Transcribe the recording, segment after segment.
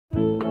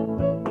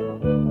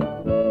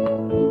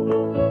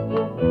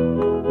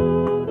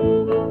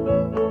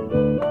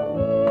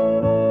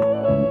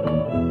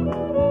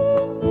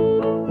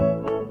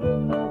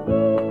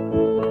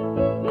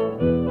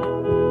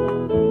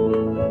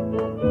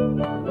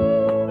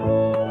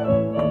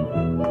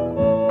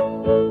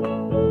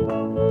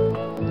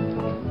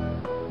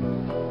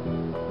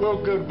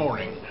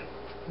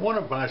One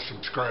of my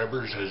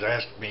subscribers has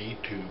asked me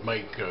to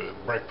make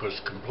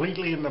breakfast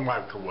completely in the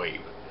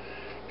microwave.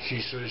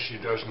 She says she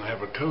doesn't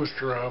have a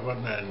toaster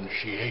oven and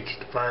she hates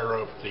to fire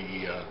up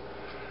the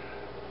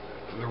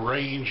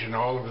range and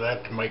all of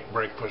that to make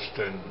breakfast,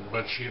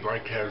 but she'd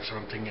like to have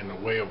something in the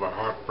way of a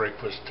hot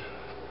breakfast,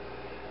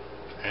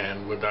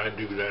 and would I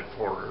do that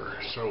for her?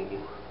 So,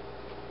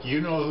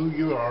 you know who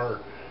you are.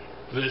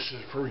 This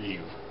is for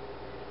you.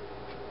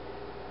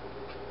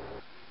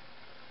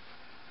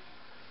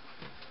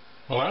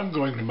 Well, I'm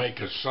going to make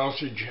a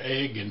sausage,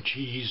 egg, and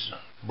cheese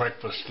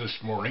breakfast this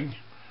morning,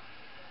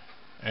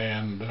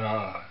 and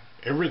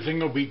everything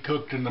will be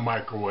cooked in the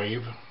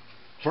microwave.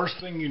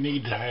 First thing you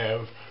need to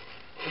have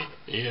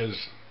is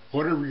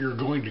whatever you're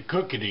going to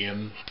cook it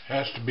in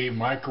has to be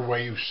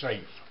microwave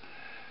safe.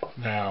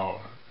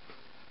 Now,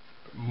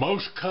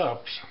 most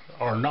cups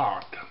are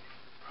not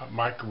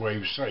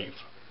microwave safe.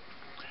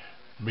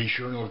 Be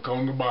sure and look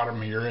on the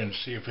bottom here and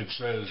see if it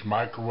says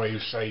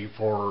microwave safe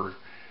or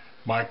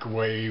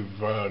microwave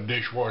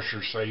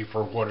dishwasher safe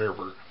or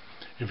whatever.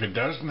 If it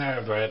doesn't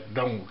have that,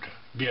 don't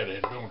get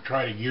it. Don't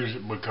try to use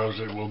it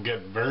because it will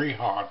get very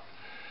hot.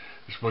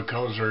 It's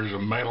because there's a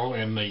metal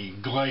in the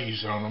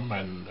glaze on them,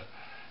 and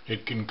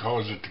it can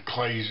cause it to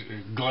craze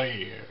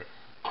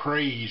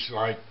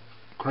like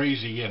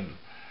crazy, and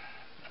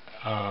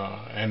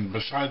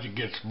besides, it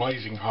gets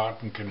blazing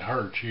hot and can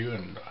hurt you,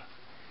 and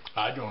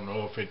I don't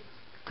know if it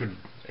could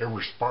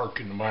ever spark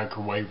in the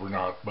microwave or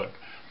not, but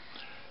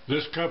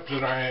this cup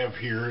that I have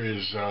here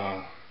is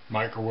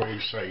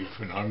microwave safe,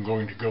 and I'm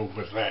going to go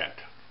with that.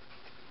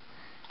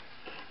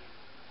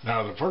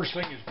 Now, the first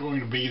thing is going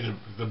to be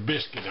the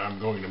biscuit I'm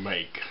going to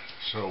make.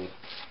 So,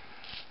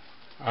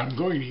 I'm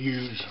going to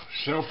use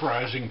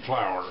self-rising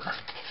flour.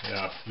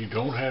 Now, if you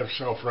don't have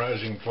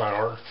self-rising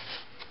flour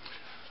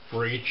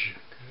for each,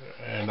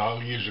 and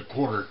I'll use a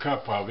 1/4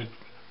 cup of it,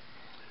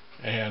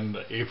 and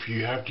if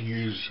you have to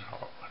use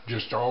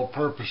just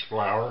all-purpose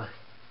flour,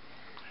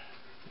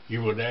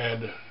 you would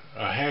add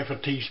a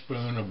 1/2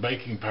 teaspoon of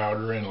baking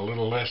powder and a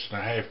little less than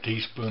a 1/2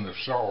 teaspoon of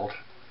salt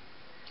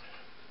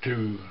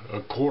to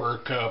a 1/4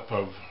 cup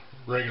of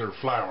regular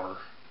flour.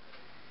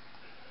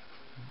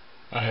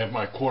 I have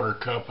my 1/4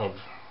 cup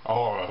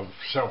of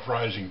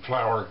self-rising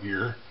flour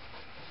here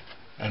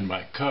and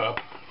my cup,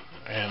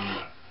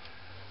 and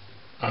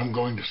I'm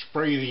going to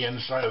spray the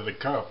inside of the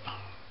cup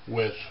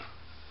with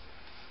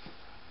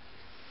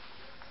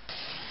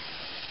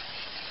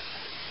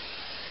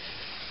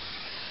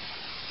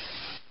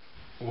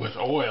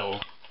oil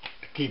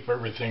to keep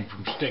everything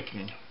from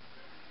sticking,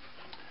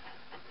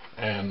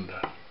 and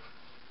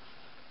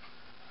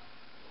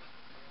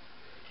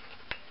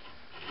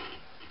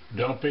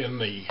dump in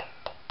the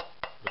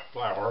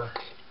flour,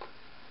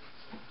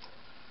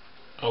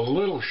 a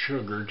little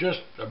sugar,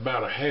 just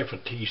about a 1/2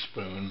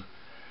 teaspoon,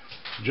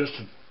 just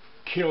to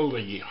kill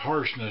the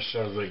harshness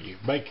of the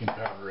baking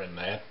powder in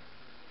that.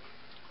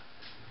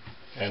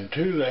 And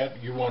to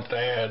that you want to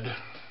add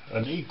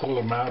an equal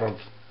amount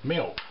of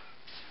milk.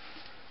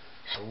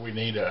 So we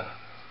need a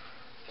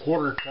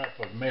 1/4 cup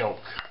of milk.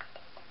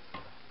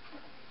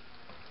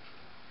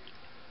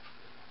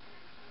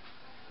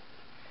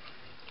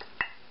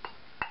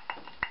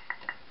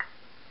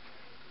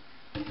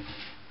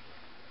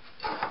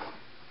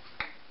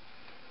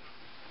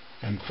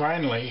 And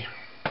finally,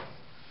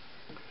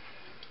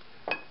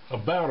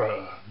 about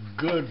a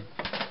good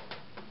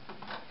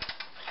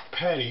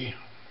patty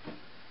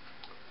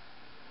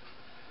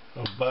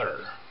of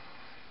butter.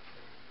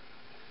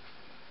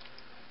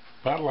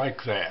 About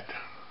like that.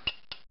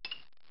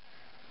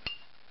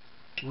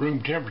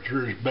 Room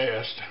temperature is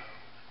best,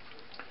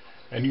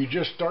 and you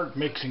just start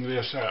mixing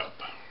this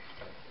up.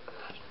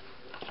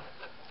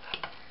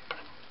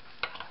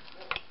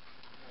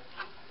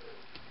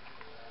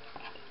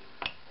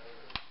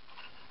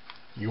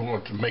 You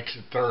want to mix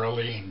it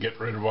thoroughly and get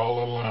rid of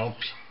all the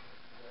lumps.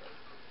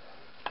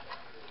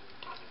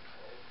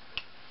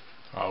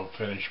 I'll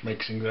finish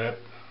mixing that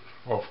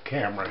off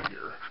camera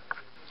here.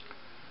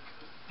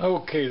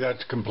 Okay,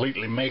 that's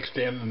completely mixed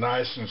in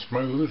nice and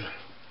smooth.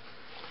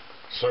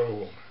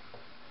 So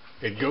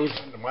it goes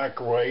in the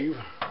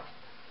microwave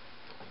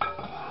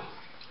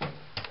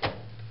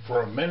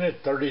for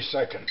 1:30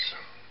 seconds.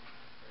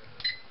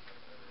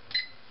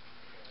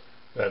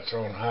 That's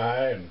on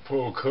high and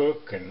full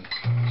cook and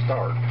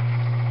start.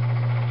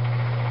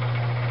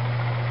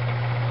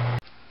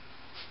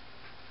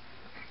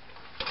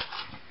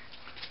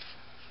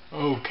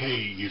 Okay,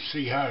 you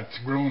see how it's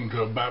grown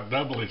to about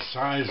double its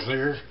size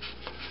there?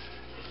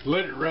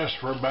 Let it rest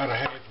for about a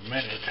 1/2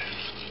 minute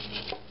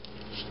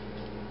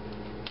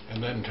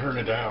and then turn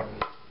it out.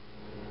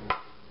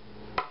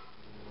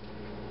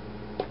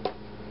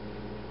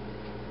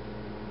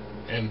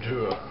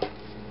 Into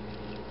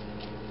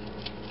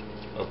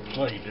a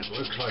plate. It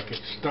looks like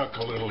it's stuck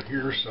a little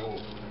here,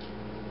 so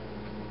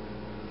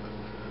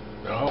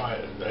no,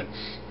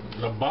 that's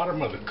the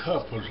bottom of the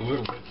cup was a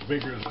little bit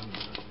bigger than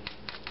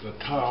the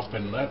top,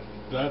 and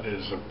that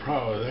is a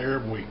problem. There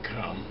we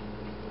come.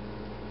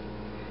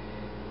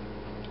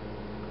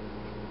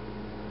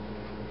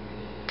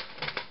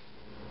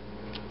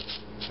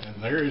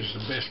 And there is the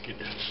biscuit,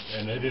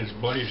 and it is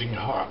blazing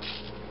hot.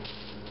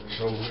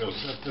 So we'll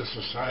set this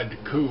aside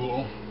to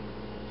cool.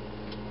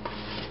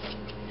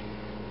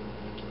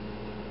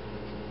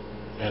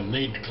 And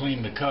need to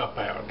clean the cup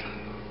out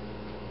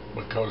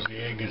because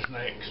the egg is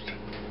next.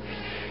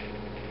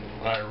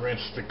 I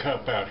rinsed the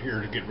cup out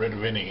here to get rid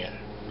of any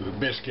the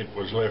biscuit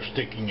was left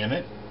sticking in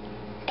it.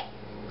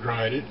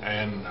 Dried it,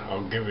 and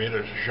I'll give it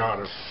a shot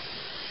of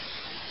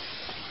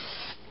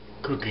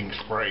cooking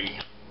spray.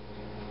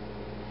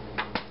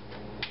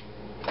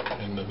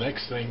 And the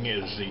next thing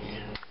is the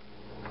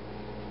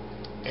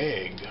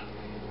egg.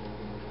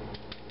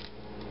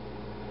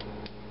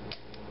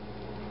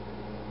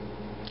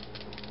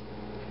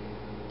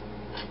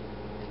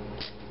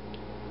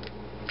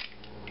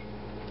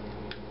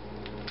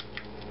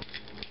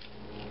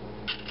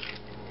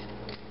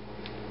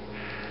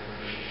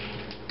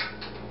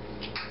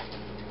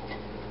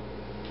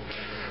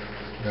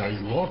 Now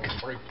you want to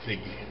break the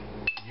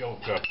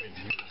yolk up in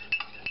here.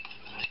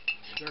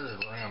 Stir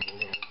it around a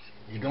little.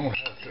 You don't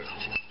have to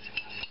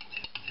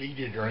beat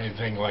it or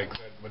anything like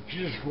that, but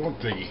you just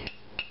want the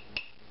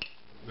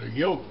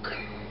yolk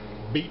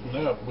beaten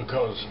up,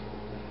 because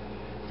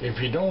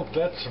if you don't,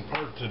 that's the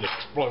part that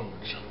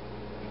explodes.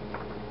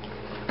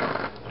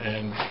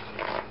 And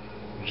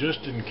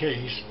just in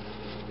case,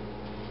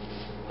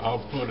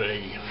 I'll put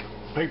a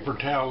paper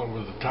towel over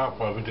the top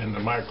of it in the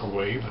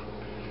microwave,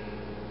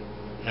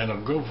 and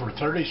it'll go for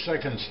 30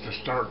 seconds to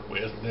start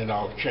with, then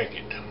I'll check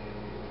it.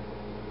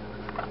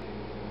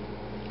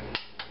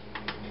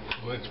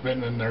 Well, it's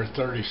been in there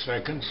 30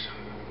 seconds,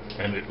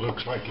 and it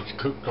looks like it's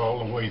cooked all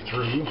the way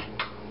through.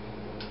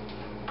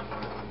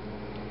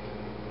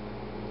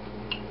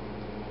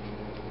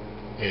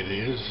 It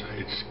is.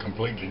 It's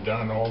completely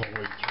done all the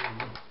way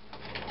through.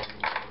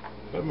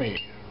 Let me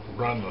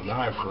run the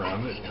knife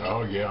around it.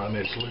 Oh yeah, and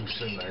it's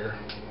loose in there.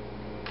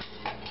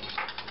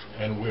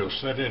 And we'll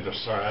set it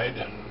aside.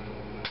 And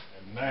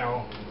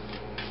now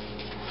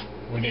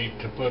we need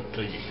to put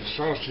the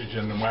sausage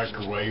in the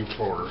microwave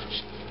for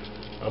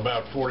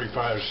about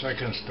 45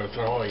 seconds to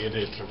thaw it.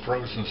 It's a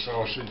frozen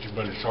sausage,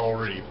 but it's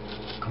already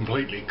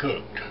completely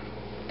cooked.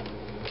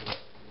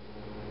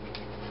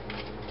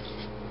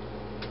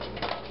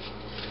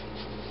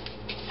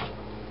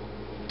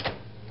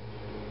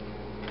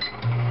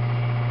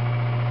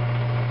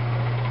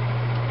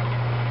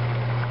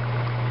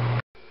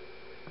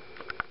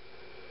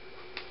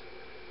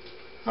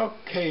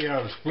 Okay,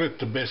 I've split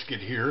the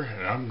biscuit here,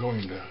 and I'm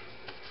going to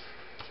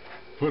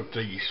put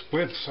the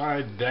split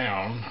side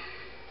down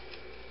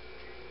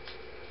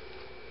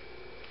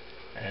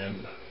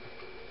and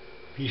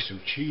a piece of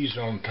cheese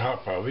on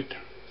top of it,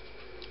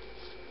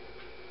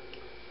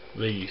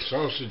 the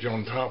sausage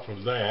on top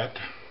of that,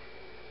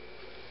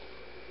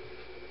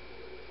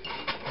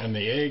 and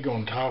the egg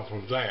on top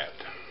of that.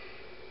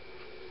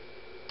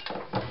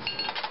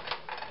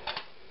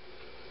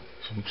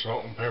 Some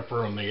salt and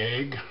pepper on the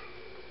egg.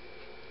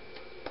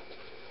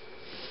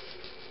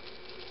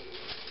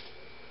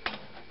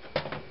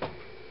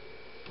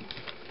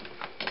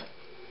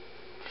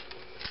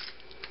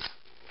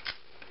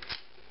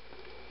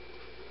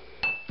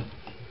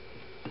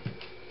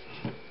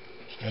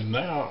 And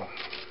now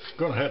I'm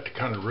going to have to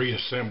kind of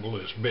reassemble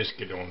this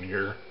biscuit on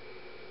here.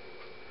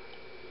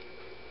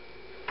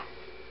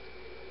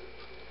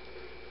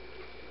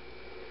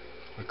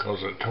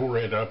 Because I tore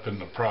it up in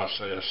the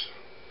process.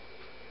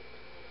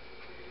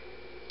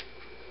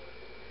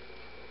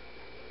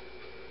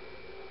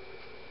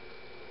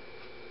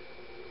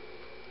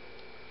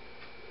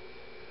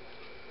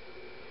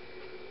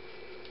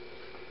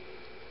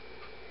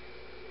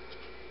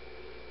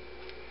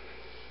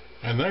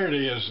 And there it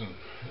is. And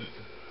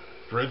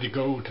ready to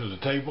go to the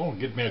table and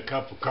get me a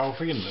cup of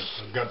coffee, and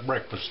I've got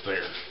breakfast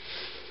there.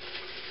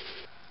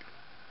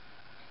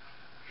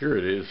 Here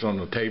it is on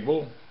the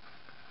table.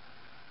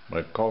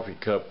 My coffee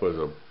cup with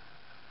a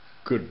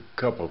good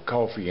cup of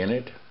coffee in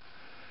it.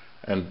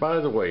 And by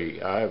the way,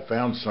 I have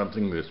found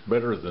something that's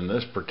better than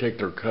this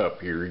particular cup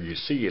here. You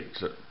see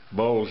it's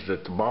bulged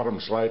at the bottom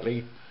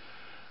slightly,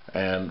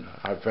 and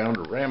I found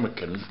a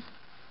ramekin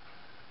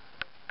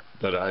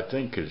that I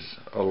think is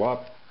a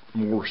lot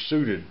more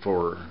suited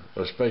for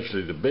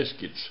especially the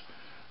biscuits,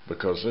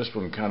 because this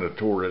one kind of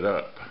tore it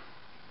up.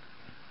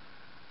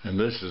 And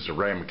this is a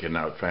ramekin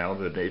I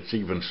found, and it's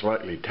even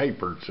slightly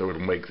tapered, so it'll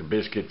make the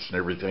biscuits and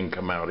everything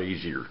come out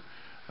easier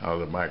out of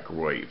the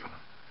microwave.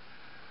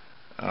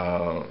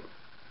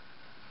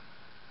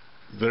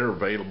 They're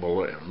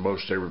available at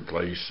most every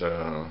place,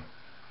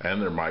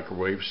 and they're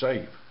microwave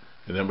safe,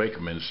 and they make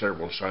them in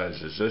several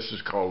sizes. This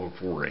is called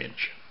a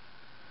 4-inch.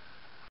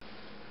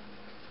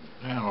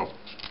 Now I'll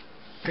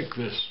pick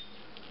this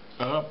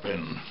up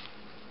and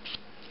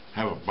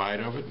have a bite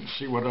of it and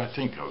see what I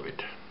think of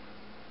it.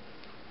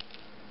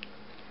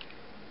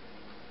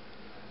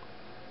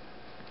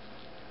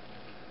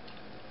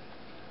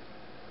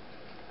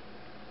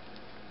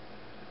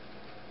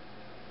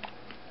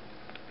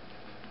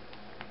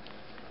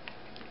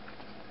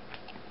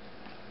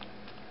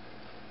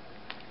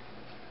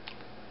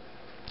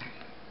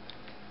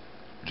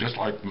 just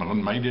like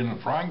one made in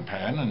a frying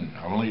pan, and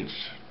only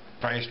it's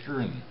faster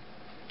and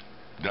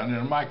done in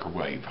a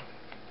microwave.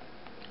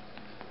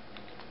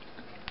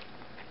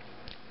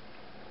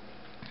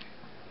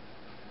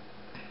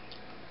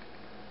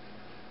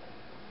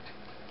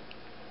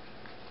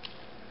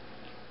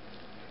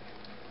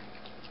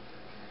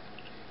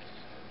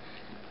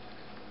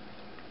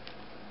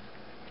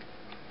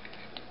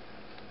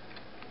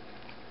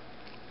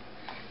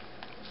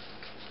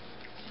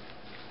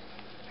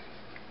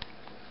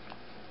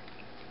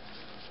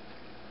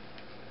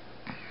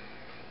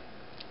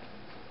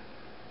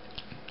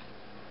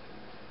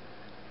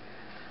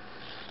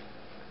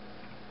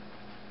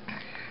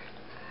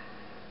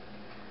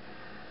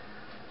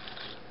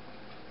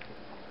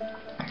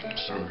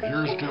 So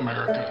here's to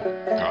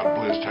America. God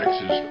bless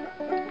Texas.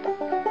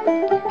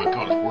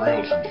 Because where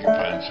else would you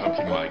find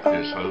something like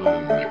this other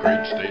than the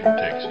great state of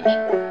Texas?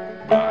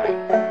 Bye.